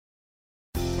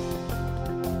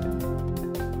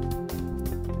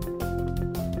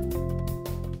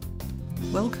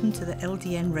Welcome to the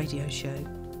LDN Radio Show,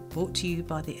 brought to you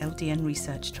by the LDN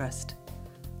Research Trust.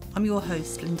 I'm your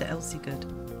host, Linda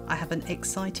Elsegood. I have an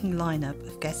exciting lineup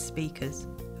of guest speakers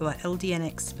who are LDN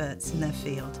experts in their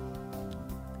field.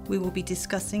 We will be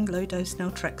discussing low dose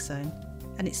naltrexone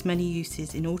and its many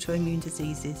uses in autoimmune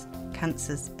diseases,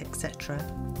 cancers, etc.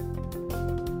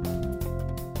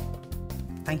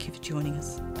 Thank you for joining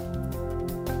us.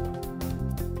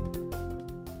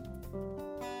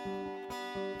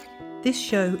 This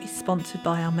show is sponsored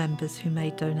by our members who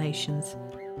made donations.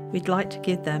 We'd like to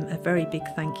give them a very big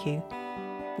thank you.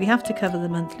 We have to cover the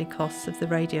monthly costs of the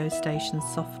radio station's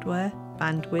software,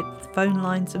 bandwidth, phone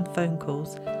lines and phone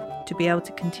calls to be able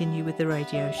to continue with the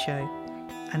radio show.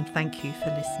 And thank you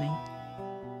for listening.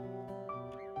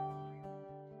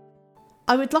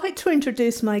 I would like to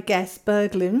introduce my guest,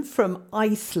 Berglind from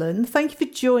Iceland. Thank you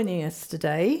for joining us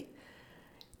today.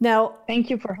 Now, thank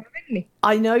you for having me.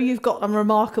 I know you've got a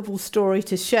remarkable story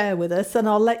to share with us, and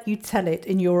I'll let you tell it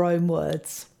in your own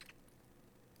words.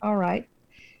 All right.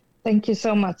 Thank you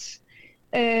so much.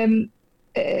 It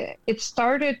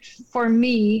started for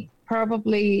me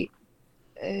probably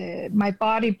my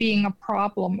body being a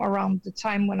problem around the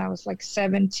time when I was like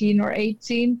 17 or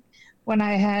 18, when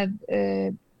I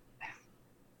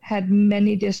had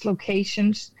many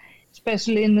dislocations,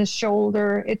 especially in the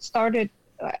shoulder. It started.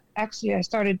 Actually, I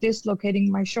started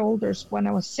dislocating my shoulders when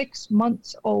I was 6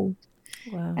 months old.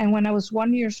 Wow. And when I was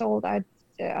 1 year old, I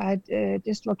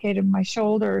dislocated my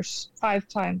shoulders 5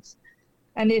 times.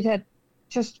 And it had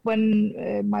just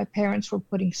when my parents were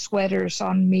putting sweaters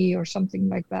on me or something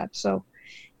like that. So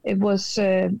it was,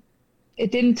 it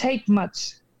didn't take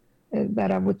much that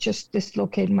I would just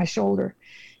dislocate my shoulder.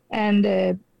 And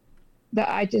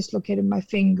I dislocated my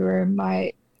finger,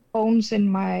 my bones in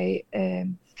my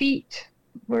feet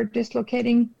were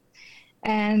dislocating,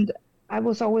 and I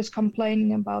was always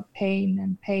complaining about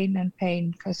pain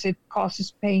because it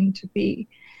causes pain to be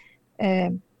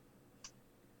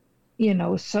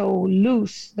so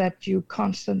loose that you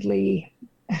constantly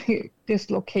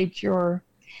dislocate your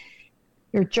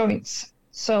joints.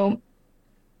 So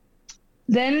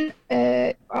then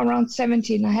around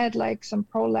 17 I had like some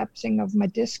prolapsing of my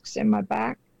discs in my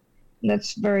back.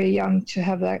 That's very young to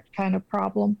have that kind of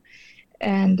problem.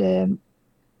 And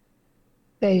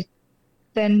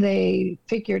they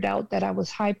figured out that I was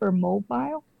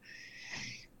hypermobile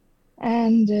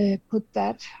and put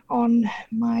that on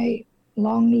my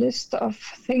long list of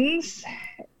things.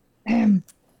 And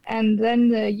then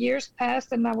the years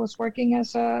passed, and I was working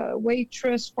as a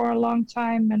waitress for a long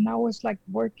time, and I was like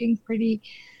working pretty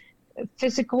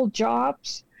physical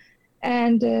jobs.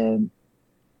 And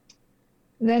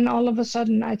then all of a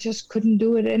sudden I just couldn't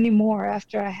do it anymore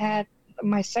after I had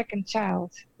my second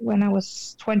child when I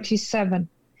was 27.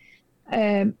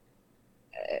 At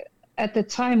the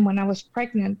time when I was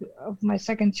pregnant of my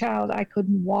second child, I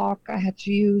couldn't walk. I had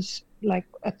to use like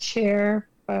a chair,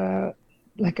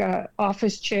 like a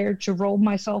office chair to roll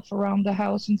myself around the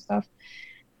house and stuff,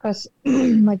 because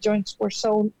my joints were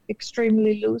so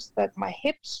extremely loose that my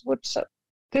hips would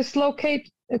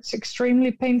dislocate. It's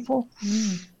extremely painful.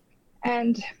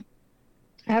 And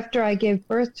after I gave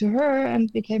birth to her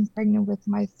and became pregnant with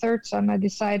my third son, I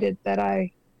decided that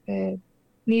I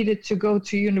needed to go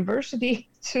to university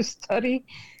to study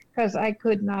because I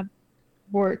could not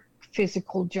work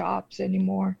physical jobs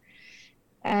anymore.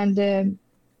 And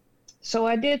so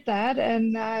I did that,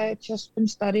 and I just been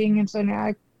studying and studying.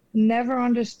 I never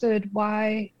understood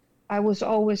why I was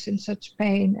always in such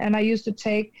pain. And I used to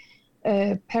take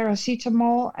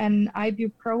paracetamol and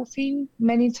ibuprofen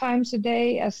many times a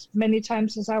day, as many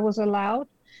times as I was allowed,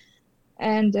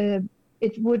 and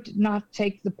it would not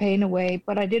take the pain away.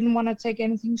 But I didn't want to take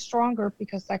anything stronger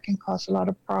because that can cause a lot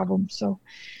of problems. So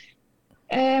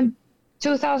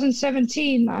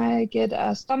 2017 I get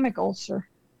a stomach ulcer,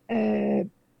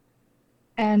 and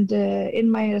in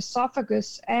my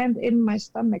esophagus and in my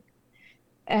stomach,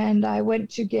 and I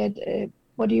went to get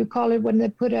what do you call it when they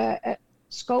put a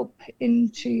scope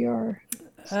into your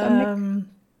stomach?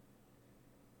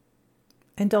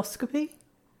 Endoscopy?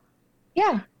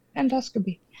 Yeah,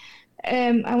 endoscopy.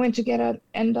 I went to get an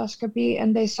endoscopy,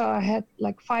 and they saw I had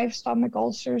like 5 stomach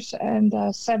ulcers and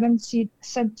a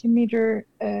 7-centimeter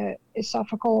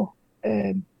esophageal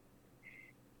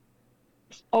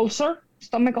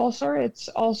stomach ulcer. It's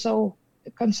also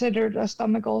considered a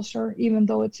stomach ulcer, even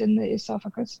though it's in the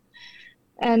esophagus.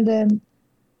 And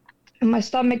my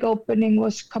stomach opening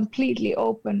was completely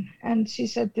open. And she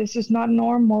said, this is not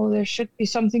normal. There should be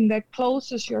something that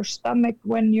closes your stomach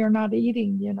when you're not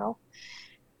eating,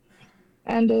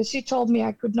 And she told me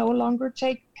I could no longer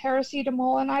take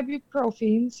paracetamol and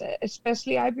ibuprofen,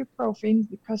 especially ibuprofen,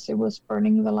 because it was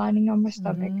burning the lining of my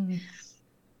stomach.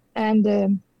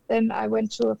 And then I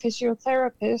went to a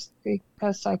physiotherapist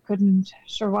because I couldn't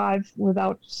survive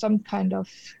without some kind of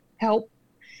help.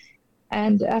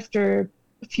 And after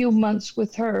a few months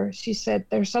with her, she said,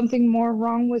 there's something more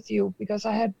wrong with you, because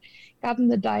I had gotten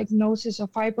the diagnosis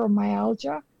of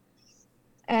fibromyalgia.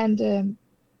 And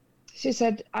she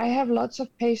said, I have lots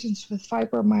of patients with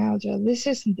fibromyalgia. This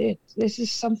isn't it. This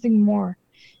is something more.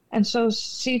 And so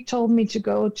she told me to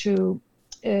go to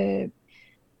a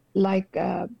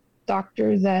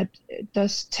doctor that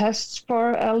does tests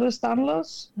for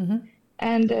Ehlers-Danlos.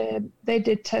 And they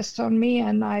did tests on me,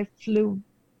 and I flew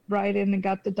right in and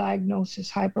got the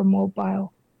diagnosis, hypermobile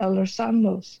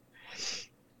Ehlers-Danlos.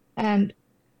 And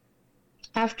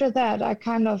after that, I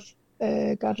kind of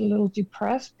got a little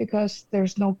depressed, because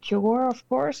there's no cure, of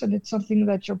course, and it's something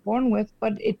that you're born with.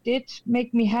 But it did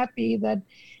make me happy that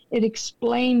it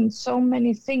explained so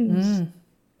many things.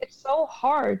 It's so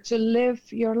hard to live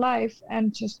your life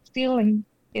and just feeling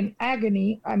in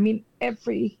agony. I mean,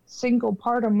 every single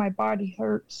part of my body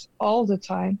hurts all the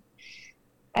time,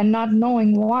 and not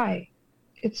knowing why.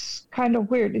 It's kind of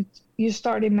weird. You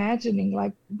start imagining,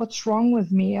 like, what's wrong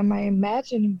with me? Am I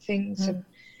imagining things?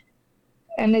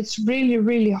 And it's really,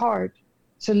 really hard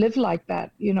to live like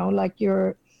that, like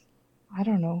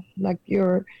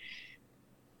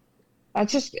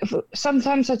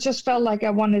sometimes I just felt like I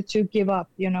wanted to give up,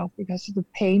 because the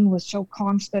pain was so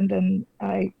constant, and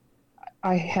I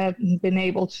hadn't been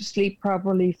able to sleep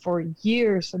properly for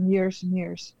years and years and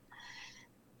years.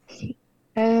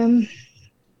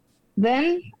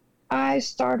 Then I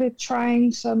started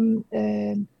trying some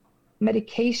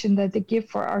medication that they give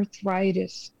for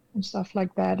arthritis and stuff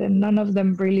like that, and none of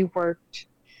them really worked.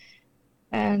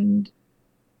 And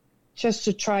just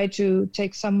to try to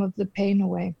take some of the pain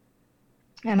away.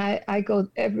 And I go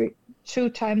every 2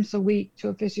 times a week to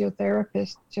a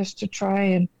physiotherapist just to try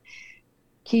and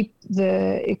keep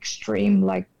the extreme,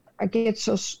 like, I get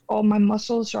all my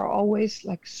muscles are always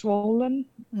like swollen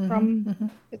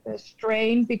from the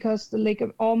strain, because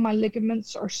all my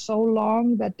ligaments are so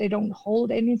long that they don't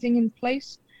hold anything in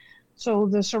place. So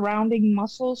the surrounding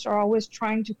muscles are always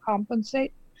trying to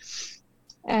compensate.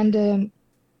 And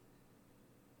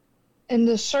in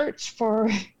the search for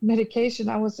medication,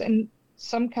 I was in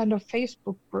some kind of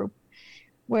Facebook group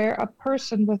where a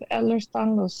person with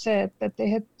Ehlers-Danlos said that they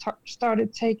had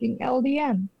started taking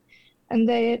LDN, and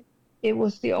it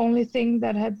was the only thing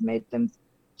that had made them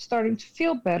starting to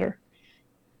feel better.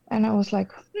 And I was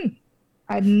like,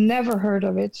 I'd never heard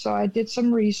of it. So I did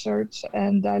some research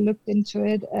and I looked into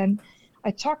it, and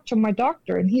I talked to my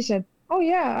doctor, and he said, oh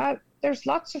yeah, there's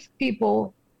lots of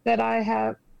people that I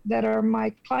have that are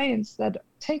my clients that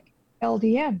take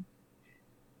LDN.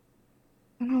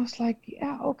 And I was like,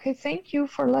 yeah, okay, thank you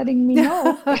for letting me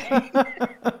know.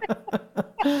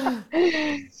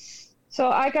 So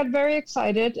I got very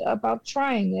excited about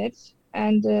trying it,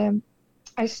 and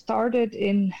I started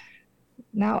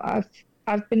now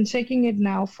I've been taking it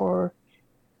now for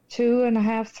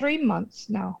 2.5, 3 months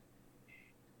now.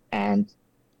 And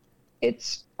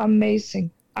it's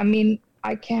amazing. I mean,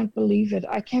 I can't believe it.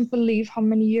 I can't believe how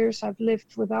many years I've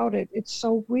lived without it. It's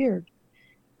so weird,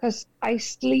 because I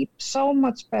sleep so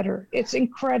much better. It's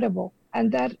incredible.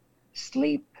 And that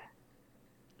sleep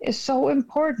is so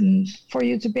important for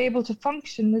you to be able to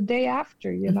function the day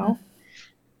after,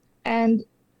 And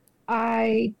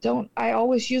I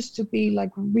always used to be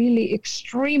like really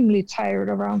extremely tired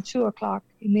around 2:00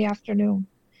 in the afternoon,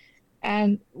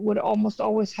 and would almost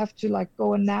always have to like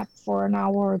go and nap for an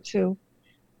hour or two.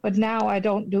 But now I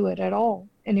don't do it at all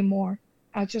anymore.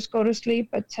 I just go to sleep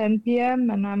at 10 p.m.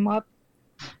 and I'm up,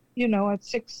 at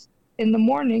 6 in the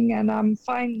morning, and I'm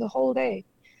fine the whole day.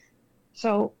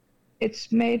 So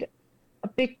it's made a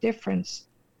big difference.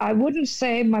 I wouldn't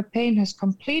say my pain has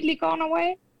completely gone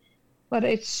away, but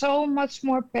it's so much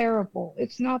more bearable.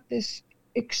 It's not this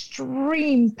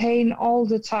extreme pain all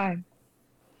the time.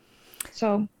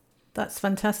 So that's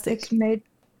fantastic. It's made,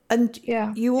 and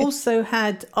you also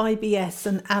had IBS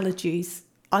and allergies.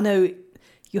 I know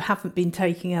you haven't been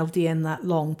taking LDN that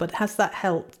long, but has that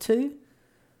helped too?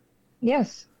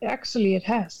 Yes, actually it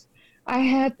has. I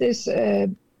had this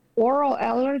oral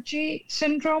allergy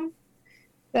syndrome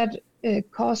that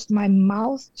caused my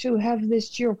mouth to have this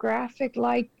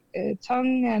geographic-like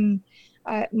tongue, and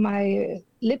my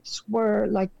lips were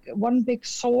like one big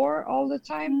sore all the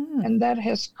time, and that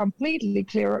has completely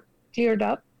cleared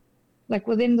up, like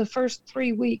within the first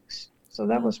 3 weeks. So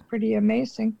that was pretty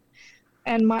amazing.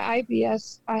 And my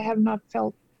IBS, I have not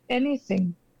felt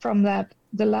anything from that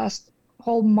the last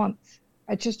whole month.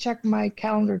 I just checked my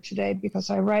calendar today because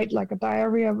I write like a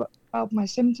diary about my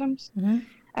symptoms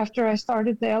after I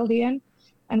started the LDN.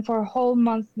 And for a whole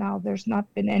month now, there's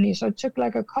not been any. So it took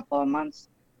like a couple of months,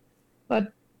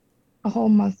 but a whole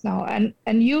month now.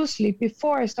 And usually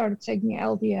before I started taking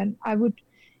LDN, I would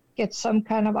get some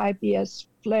kind of IBS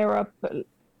flare up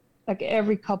like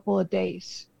every couple of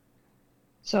days.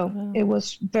 So it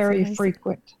was very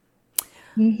frequent.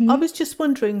 I was just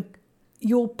wondering,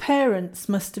 your parents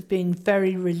must have been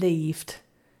very relieved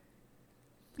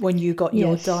when you got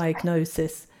your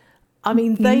diagnosis. I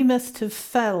mean, they must have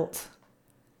felt,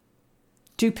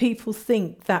 do people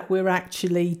think that we're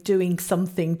actually doing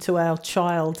something to our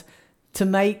child to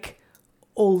make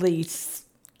all these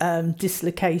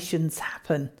dislocations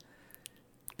happen?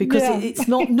 Because it's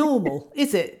not normal,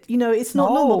 is it? You know, it's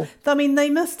not normal. I mean, they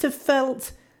must have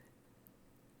felt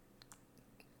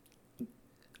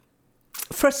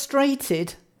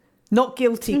frustrated, not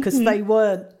guilty, because they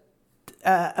weren't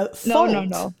at fault.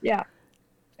 No. Yeah,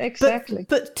 exactly.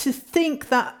 But to think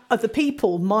that other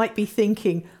people might be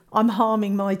thinking, I'm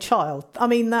harming my child. I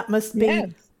mean, that must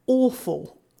be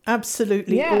awful.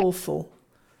 Absolutely awful.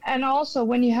 And also,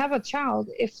 when you have a child,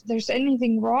 if there's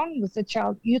anything wrong with the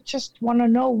child, you just want to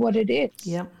know what it is.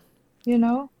 Yeah. You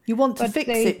know? You want to fix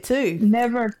it too. They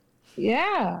never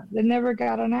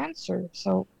got an answer.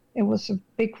 So it was a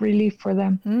big relief for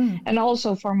them. And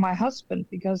also for my husband,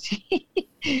 because he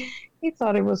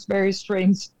thought it was very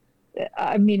strange.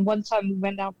 I mean, one time we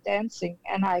went out dancing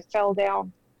and I fell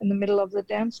down in the middle of the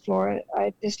dance floor.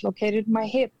 I dislocated my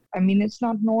hip. I mean, it's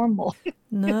not normal.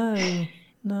 No.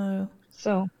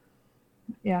 So,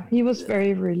 yeah, he was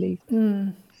very relieved.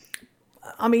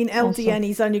 I mean, LDN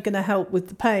is only going to help with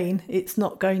the pain. It's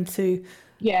not going to,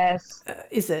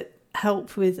 is it,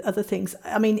 help with other things?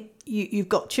 I mean, you've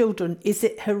got children. Is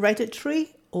it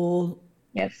hereditary or?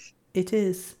 Yes. It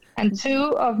is. And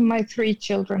 2 of my 3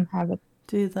 children have it.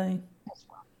 Do they? As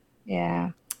well.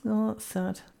 Yeah. Oh, that's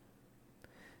sad.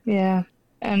 Yeah.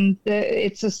 And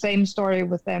it's the same story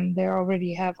with them. They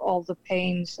already have all the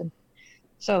pains. And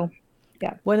so...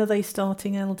 Yeah. When are they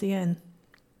starting LDN?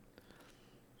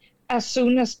 As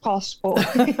soon as possible.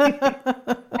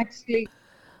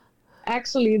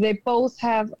 Actually, they both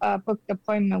have a booked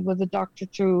appointment with the doctor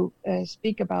to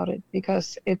speak about it,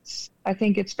 because I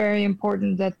think it's very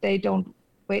important that they don't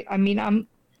wait. I mean, I'm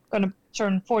going to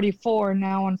turn 44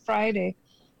 now on Friday,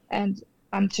 and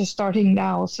I'm just starting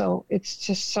now. So it's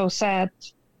just so sad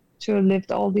to have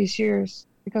lived all these years,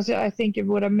 because I think it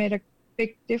would have made a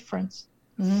big difference.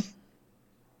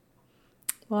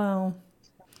 Wow.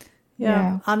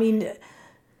 Yeah. I mean,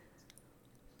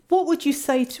 what would you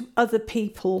say to other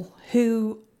people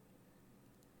who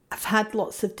have had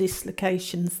lots of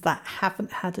dislocations that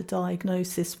haven't had a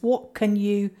diagnosis? What can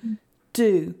you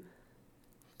do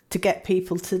to get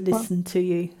people to listen to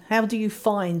you? How do you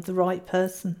find the right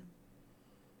person?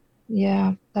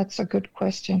 Yeah, that's a good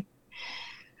question.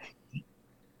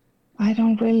 I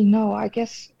don't really know. I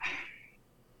guess...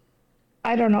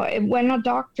 I don't know. When a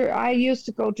doctor, I used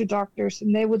to go to doctors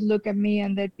and they would look at me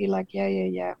and they'd be like,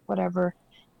 yeah, whatever.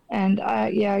 And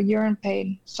you're in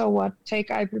pain. So what? Take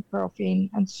ibuprofen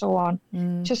and so on.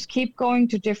 Just keep going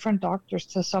to different doctors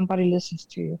till somebody listens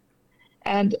to you.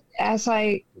 And as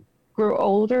I grew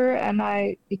older and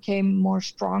I became more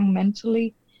strong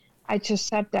mentally, I just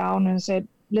sat down and said,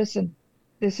 listen,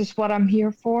 this is what I'm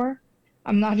here for.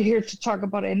 I'm not here to talk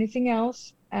about anything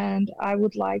else. And I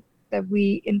would like that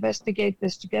we investigate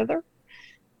this together.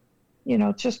 You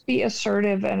know, just be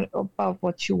assertive and about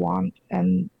what you want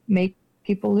and make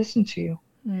people listen to you,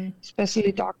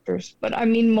 especially doctors. But I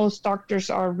mean, most doctors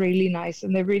are really nice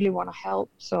and they really want to help.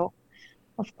 So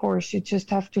of course you just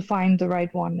have to find the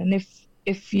right one. And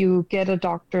if you get a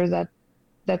doctor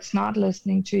that's not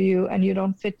listening to you and you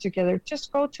don't fit together,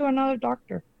 just go to another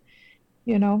doctor.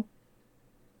 You know,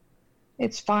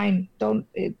 it's fine.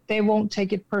 They won't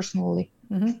take it personally.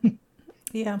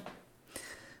 Yeah.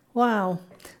 Wow.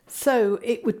 So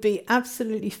it would be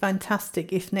absolutely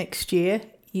fantastic if next year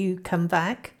you come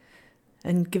back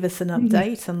and give us an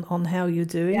update on how you're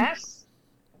doing. Yes.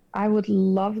 I would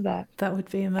love that. That would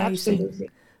be amazing. Absolutely.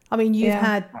 I mean, you've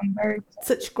had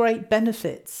such great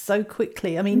benefits so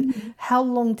quickly. I mean, how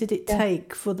long did it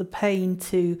take for the pain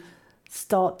to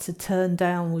start to turn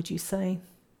down, would you say?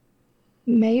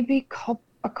 Maybe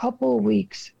a couple of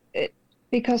weeks.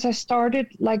 Because I started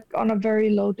like on a very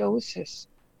low doses,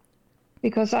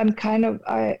 because I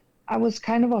was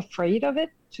kind of afraid of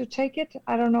it to take it.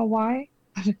 I don't know why.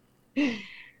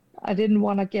 I didn't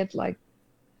want to get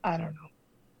I don't know.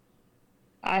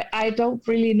 I don't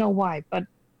really know why, but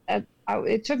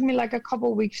it took me like a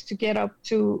couple weeks to get up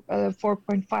to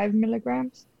 4.5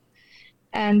 milligrams.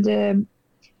 And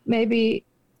maybe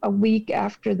a week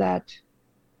after that,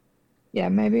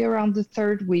 maybe around the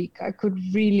third week, I could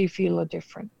really feel a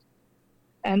difference.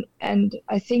 And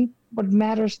I think what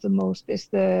matters the most is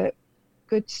the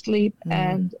good sleep.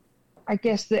 And I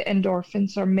guess the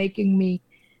endorphins are making me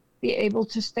be able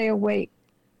to stay awake,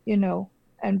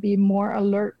 and be more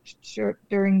alert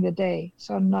during the day.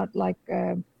 So I'm not like,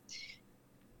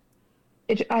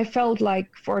 I felt like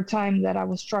for a time that I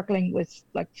was struggling with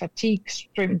like fatigue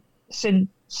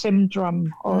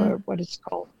syndrome, or what it's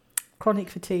called. Chronic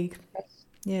fatigue.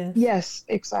 Yes. Yes,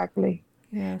 exactly.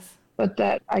 Yes. But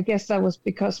I guess that was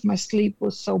because my sleep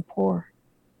was so poor.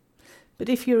 But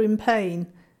if you're in pain,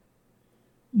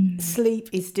 sleep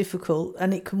is difficult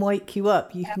and it can wake you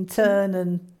up. You can turn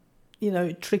and,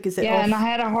 it triggers it off. Yeah, and I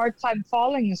had a hard time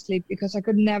falling asleep because I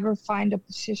could never find a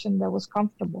position that was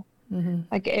comfortable.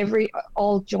 Like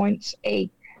all joints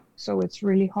ache. So it's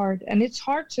really hard. And it's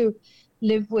hard to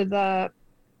live with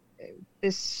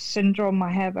this syndrome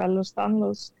I have,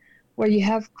 Ehlers-Danlos, where you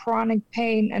have chronic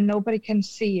pain and nobody can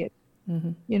see it.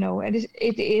 And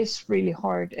it is really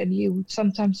hard. And you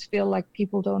sometimes feel like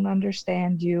people don't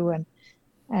understand you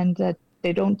and that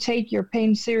they don't take your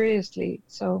pain seriously.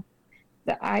 So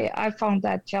I found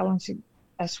that challenging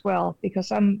as well,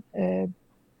 because I'm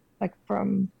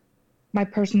my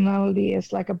personality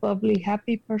is like a bubbly,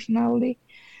 happy personality.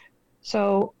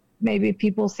 So maybe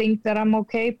people think that I'm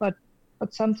okay, but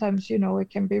sometimes, it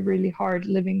can be really hard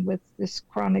living with this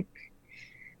chronic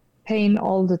pain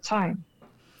all the time.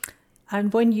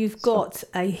 And when you've got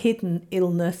a hidden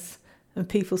illness and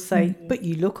people say, but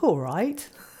you look all right.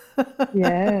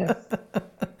 Yes,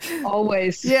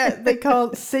 always. Yeah, they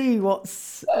can't see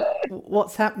what's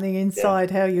happening inside,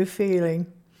 how you're feeling.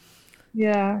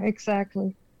 Yeah,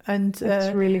 exactly. And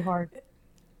it's really hard.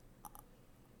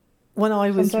 When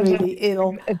I was really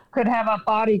ill, it could have a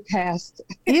body cast.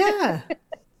 Yeah,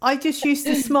 I just used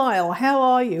to smile. How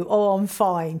are you? Oh, I'm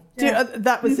fine.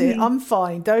 That was it. I'm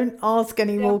fine. Don't ask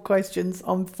any more questions.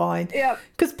 I'm fine. Yeah.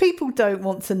 Because people don't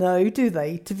want to know, do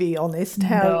they? To be honest,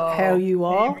 how you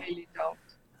are. They really don't.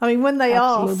 I mean, when they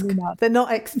Absolutely ask, not. they're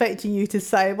not expecting you to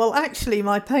say, well, actually,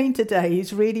 my pain today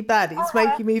is really bad. It's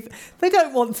making me... They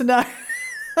don't want to know.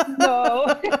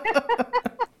 No.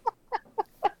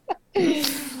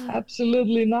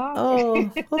 Absolutely not.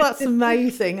 Oh, well, that's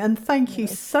amazing. And thank you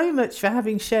so much for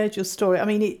having shared your story. I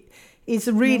mean, it is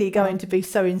really going to be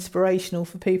so inspirational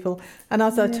for people. And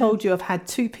as I told you, I've had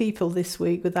 2 people this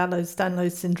week with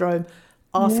Ehlers-Danlos syndrome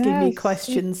asking me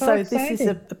questions. So exciting. This is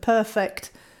a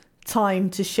perfect time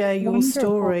to share your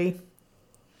story.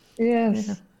 Yes.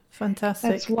 Yeah,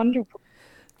 fantastic. That's wonderful.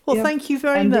 Well, thank you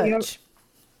very much.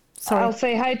 Sorry. I'll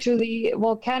say hi to the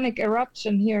volcanic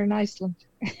eruption here in Iceland.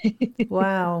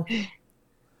 Wow.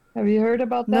 Have you heard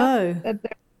about that? No. That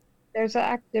there's an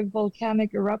active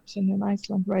volcanic eruption in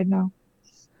Iceland right now.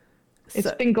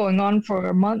 It's been going on for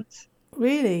a month.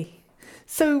 Really?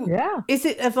 So is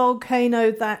it a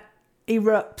volcano that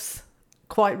erupts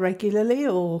quite regularly,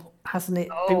 or hasn't it?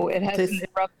 Oh, it hasn't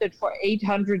erupted for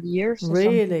 800 years.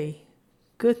 Really?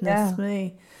 Goodness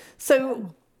me.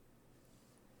 So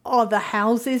are the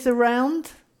houses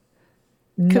around?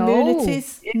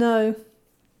 Communities? No.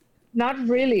 Not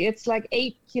really. It's like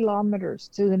 8 kilometers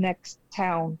to the next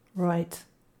town. Right.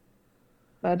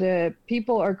 But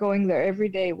people are going there every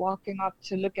day, walking up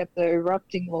to look at the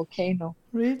erupting volcano.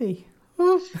 Really?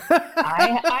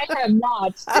 I am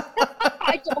not.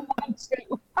 I don't want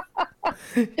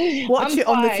to. Watch it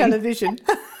on the television.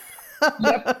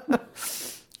 Yep.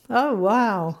 Oh,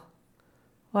 wow.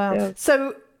 Wow. Yep.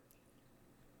 So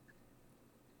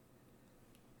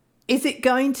is it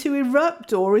going to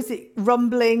erupt, or is it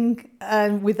rumbling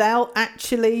without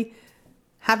actually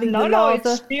having the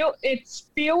lava? No, it's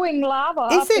spewing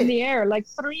lava in the air, like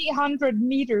 300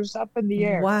 meters up in the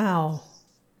air. Wow.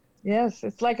 Yes,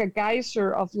 it's like a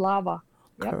geyser of lava.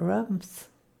 Yep. Crumbs.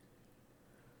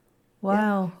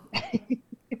 Wow.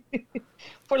 Yep.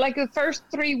 For like the first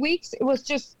 3 weeks, it was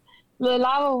just the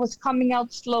lava was coming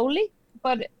out slowly,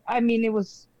 but I mean, it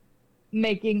was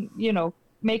making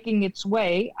its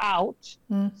way out.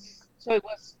 So it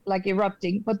was like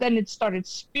erupting, but then it started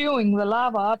spewing the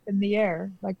lava up in the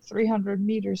air, like 300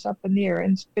 meters up in the air,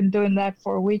 and it's been doing that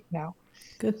for a week now.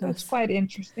 Goodness. So it's quite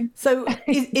interesting. So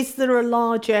is there a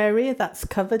large area that's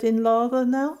covered in lava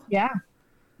now? Yeah.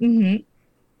 Mm-hmm.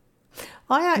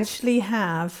 I actually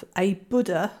have a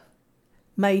Buddha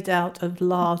made out of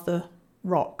lava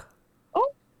rock.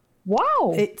 Oh,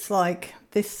 wow. It's like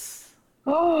this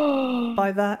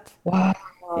by that. Wow.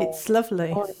 It's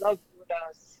lovely. Oh, I love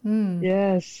Buddhas.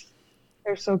 Yes.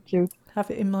 They're so cute.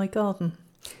 Have it in my garden.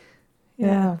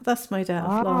 Yeah. That's made out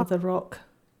of lather rock.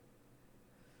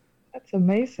 That's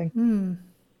amazing.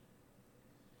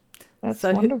 That's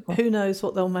wonderful. Who knows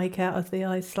what they'll make out of the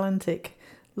Icelandic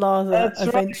lather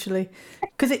eventually.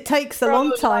 Because it takes a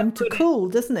long time to cool,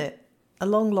 doesn't it? A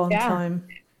long time.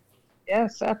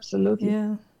 Yes, absolutely.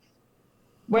 Yeah.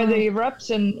 Where the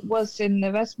eruption was in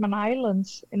the Westman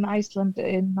Islands in Iceland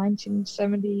in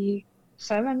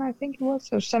 1977, I think it was,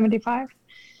 or 75.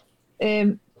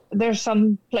 There's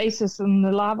some places in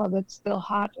the lava that's still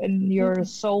hot, and your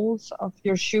soles of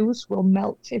your shoes will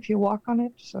melt if you walk on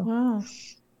it. So,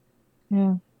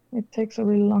 yeah, it takes a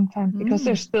really long time because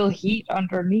there's still heat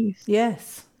underneath.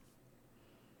 Yes.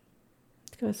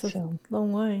 It goes a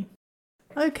long way.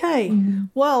 Okay.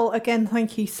 Well, again,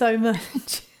 thank you so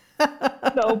much.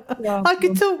 No problem. I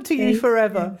could talk to you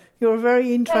forever. You're a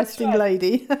very interesting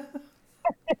lady.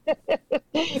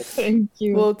 Thank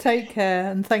you. Well, take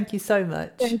care and thank you so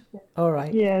much. Thank you. All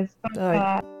right. Yes.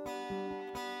 Bye.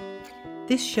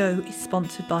 This show is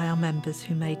sponsored by our members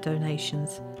who made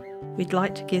donations. We'd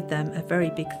like to give them a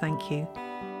very big thank you.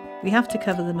 We have to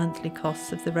cover the monthly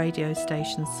costs of the radio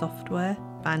station's software,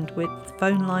 bandwidth,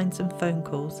 phone lines and phone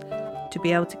calls to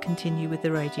be able to continue with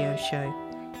the radio show.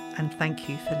 And thank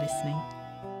you for listening.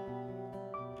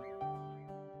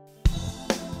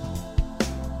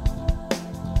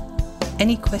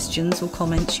 Any questions or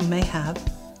comments you may have,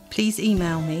 please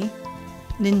email me,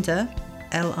 Linda,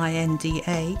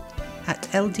 Linda, at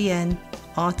ldnrt.org.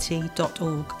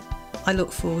 I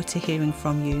look forward to hearing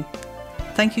from you.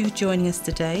 Thank you for joining us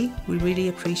today. We really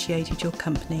appreciated your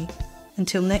company.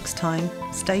 Until next time,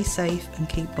 stay safe and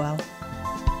keep well.